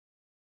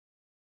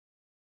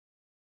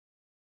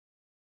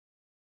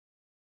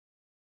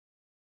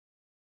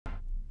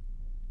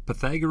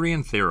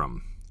Pythagorean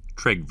Theorem,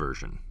 Trig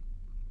version.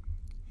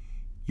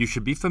 You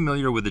should be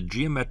familiar with the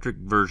geometric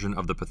version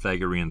of the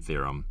Pythagorean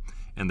Theorem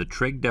and the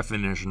trig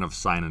definition of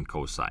sine and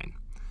cosine.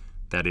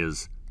 That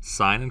is,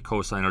 sine and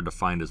cosine are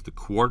defined as the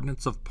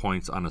coordinates of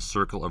points on a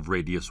circle of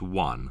radius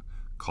 1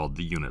 called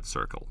the unit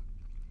circle.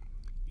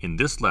 In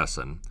this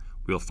lesson,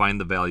 we'll find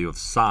the value of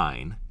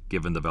sine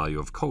given the value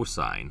of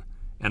cosine,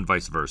 and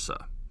vice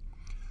versa.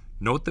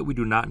 Note that we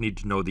do not need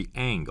to know the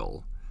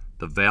angle.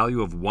 The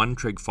value of one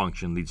trig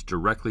function leads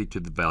directly to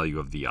the value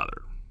of the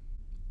other.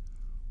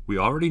 We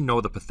already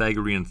know the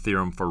Pythagorean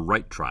theorem for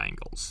right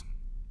triangles.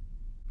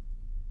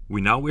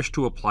 We now wish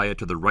to apply it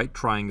to the right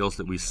triangles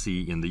that we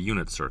see in the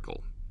unit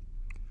circle.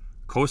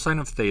 Cosine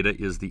of theta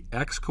is the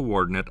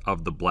x-coordinate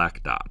of the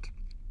black dot,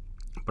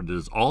 but it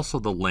is also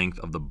the length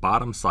of the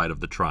bottom side of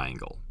the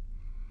triangle.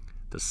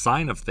 The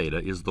sine of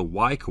theta is the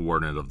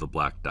y-coordinate of the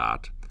black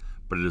dot,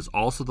 but it is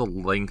also the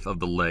length of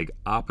the leg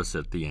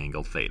opposite the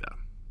angle theta.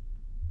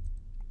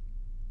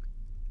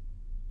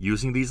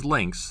 Using these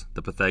lengths,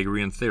 the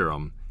Pythagorean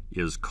theorem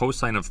is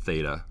cosine of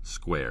theta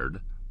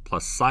squared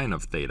plus sine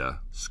of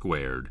theta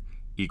squared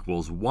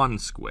equals 1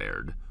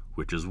 squared,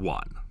 which is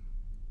 1.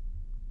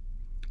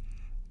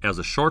 As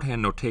a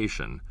shorthand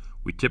notation,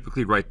 we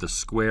typically write the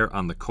square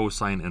on the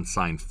cosine and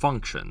sine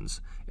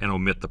functions and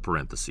omit the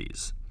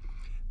parentheses.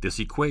 This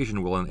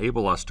equation will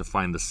enable us to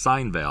find the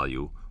sine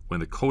value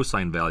when the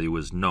cosine value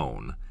is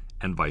known,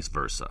 and vice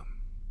versa.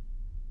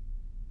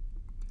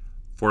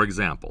 For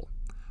example,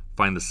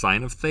 find the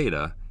sine of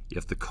theta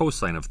if the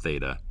cosine of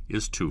theta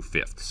is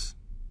 2/5.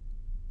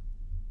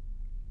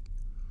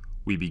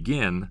 We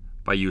begin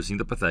by using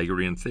the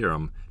Pythagorean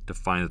theorem to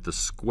find that the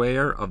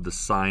square of the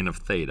sine of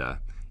theta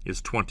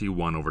is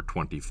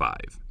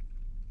 21/25.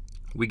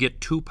 We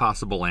get two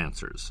possible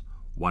answers,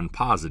 one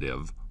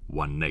positive,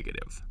 one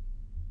negative.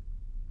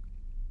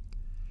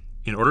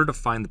 In order to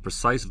find the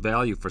precise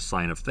value for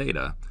sine of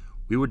theta,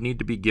 we would need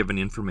to be given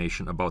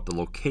information about the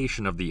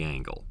location of the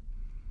angle.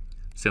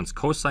 Since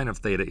cosine of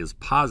theta is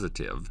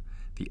positive,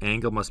 the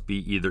angle must be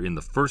either in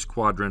the first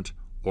quadrant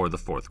or the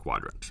fourth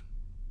quadrant.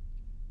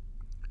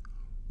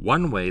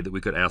 One way that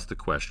we could ask the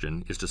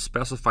question is to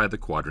specify the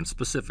quadrant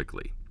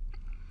specifically.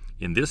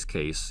 In this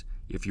case,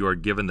 if you are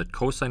given that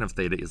cosine of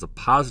theta is a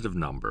positive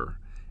number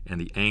and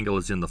the angle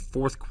is in the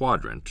fourth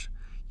quadrant,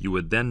 you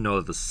would then know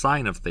that the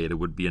sine of theta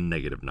would be a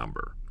negative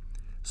number.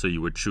 So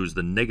you would choose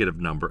the negative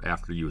number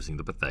after using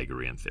the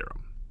Pythagorean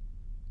theorem.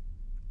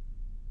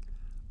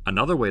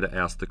 Another way to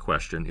ask the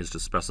question is to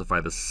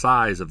specify the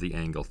size of the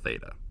angle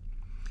theta.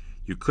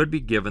 You could be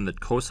given that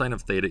cosine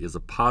of theta is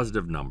a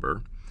positive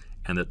number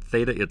and that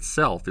theta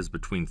itself is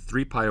between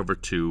 3 pi over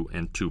 2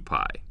 and 2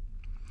 pi.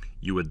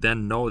 You would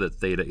then know that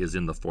theta is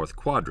in the fourth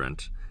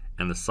quadrant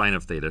and the sine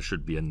of theta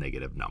should be a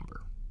negative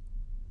number.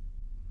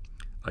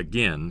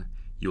 Again,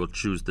 you will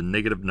choose the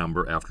negative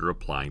number after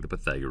applying the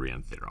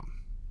Pythagorean theorem.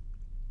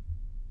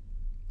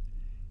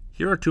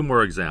 Here are two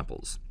more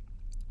examples.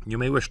 You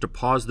may wish to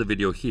pause the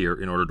video here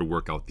in order to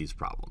work out these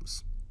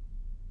problems.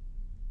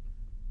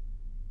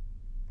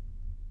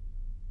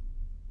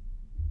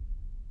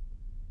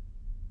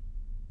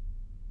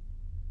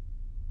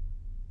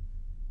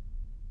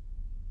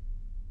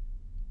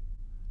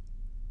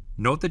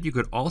 Note that you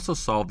could also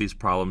solve these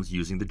problems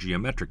using the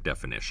geometric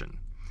definition.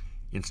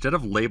 Instead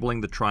of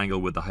labeling the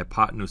triangle with the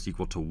hypotenuse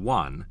equal to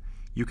 1,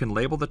 you can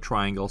label the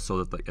triangle so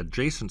that the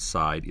adjacent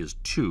side is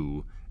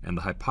 2 and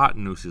the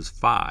hypotenuse is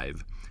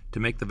 5 to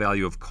make the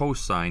value of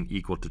cosine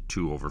equal to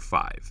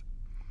 2/5.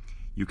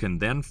 You can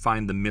then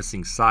find the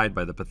missing side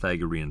by the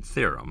Pythagorean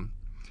theorem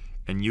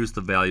and use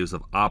the values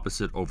of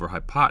opposite over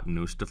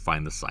hypotenuse to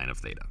find the sine of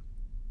theta.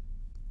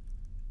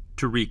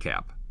 To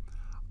recap,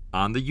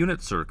 on the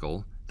unit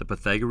circle, the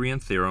Pythagorean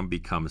theorem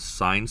becomes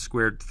sine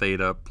squared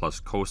theta plus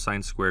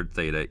cosine squared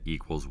theta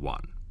equals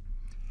 1.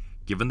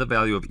 Given the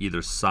value of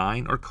either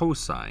sine or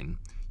cosine,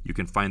 you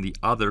can find the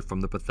other from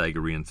the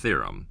Pythagorean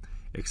theorem,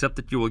 except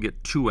that you will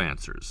get two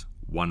answers,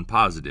 one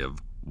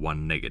positive,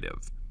 one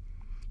negative.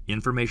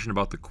 Information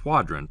about the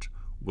quadrant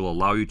will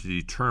allow you to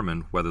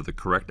determine whether the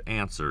correct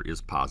answer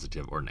is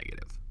positive or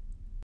negative.